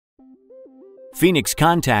Phoenix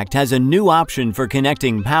Contact has a new option for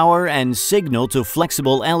connecting power and signal to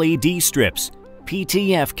flexible LED strips,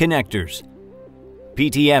 PTF connectors.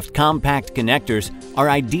 PTF compact connectors are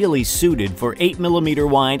ideally suited for 8mm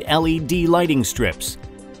wide LED lighting strips.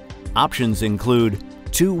 Options include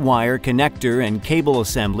 2-wire connector and cable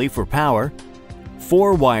assembly for power,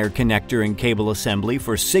 4-wire connector and cable assembly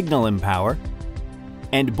for signal and power,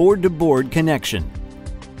 and board-to-board connection.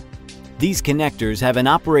 These connectors have an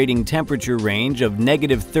operating temperature range of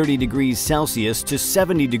 -30°C to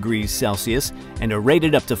 70°C and are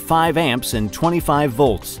rated up to 5 amps and 25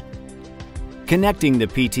 volts. Connecting the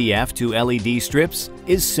PTF to LED strips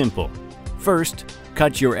is simple. First,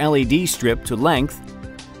 cut your LED strip to length.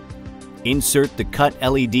 Insert the cut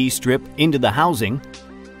LED strip into the housing.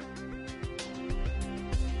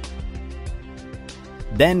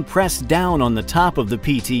 Then press down on the top of the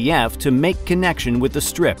PTF to make connection with the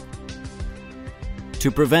strip. To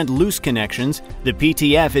prevent loose connections, the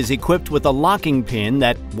PTF is equipped with a locking pin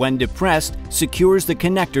that, when depressed, secures the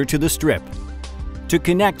connector to the strip. To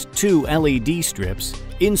connect 2 LED strips,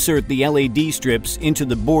 insert the LED strips into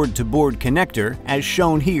the board-to-board connector as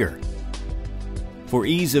shown here. For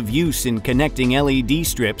ease of use in connecting LED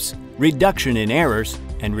strips, reduction in errors,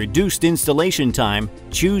 and reduced installation time,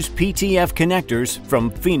 choose PTF connectors from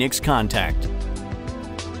Phoenix Contact.